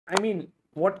I mean,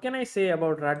 what can I say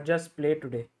about Radja's play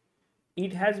today?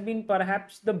 It has been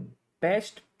perhaps the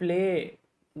best play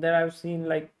that I've seen,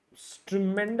 like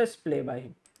tremendous play by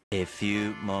him. A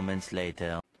few moments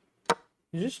later.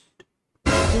 Just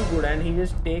too good, and he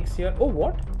just takes here. Oh,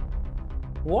 what?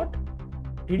 What?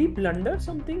 Did he blunder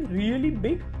something really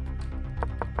big?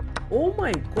 Oh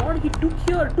my god, he took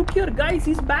here, guys.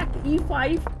 He's back.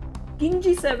 E5, King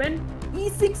G7,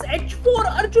 E6, H4.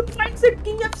 Arjun finds it.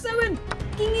 King F7,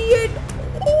 King E8.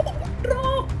 Oh,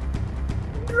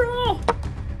 draw.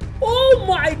 Oh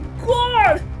my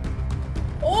god.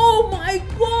 Oh my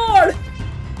god.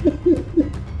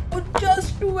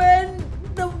 Just when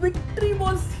the victory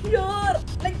was here,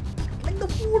 like the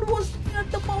food was near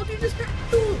the mouth, you just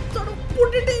had to sort of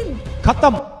put it in.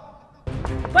 Khatam.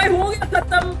 Bye, ho gaya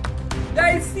khatam.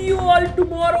 Guys, see you all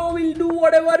tomorrow. We'll do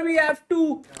whatever we have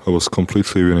to. I was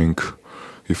completely winning.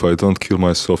 If I don't kill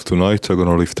myself tonight, I'm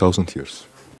gonna live 1,000 years.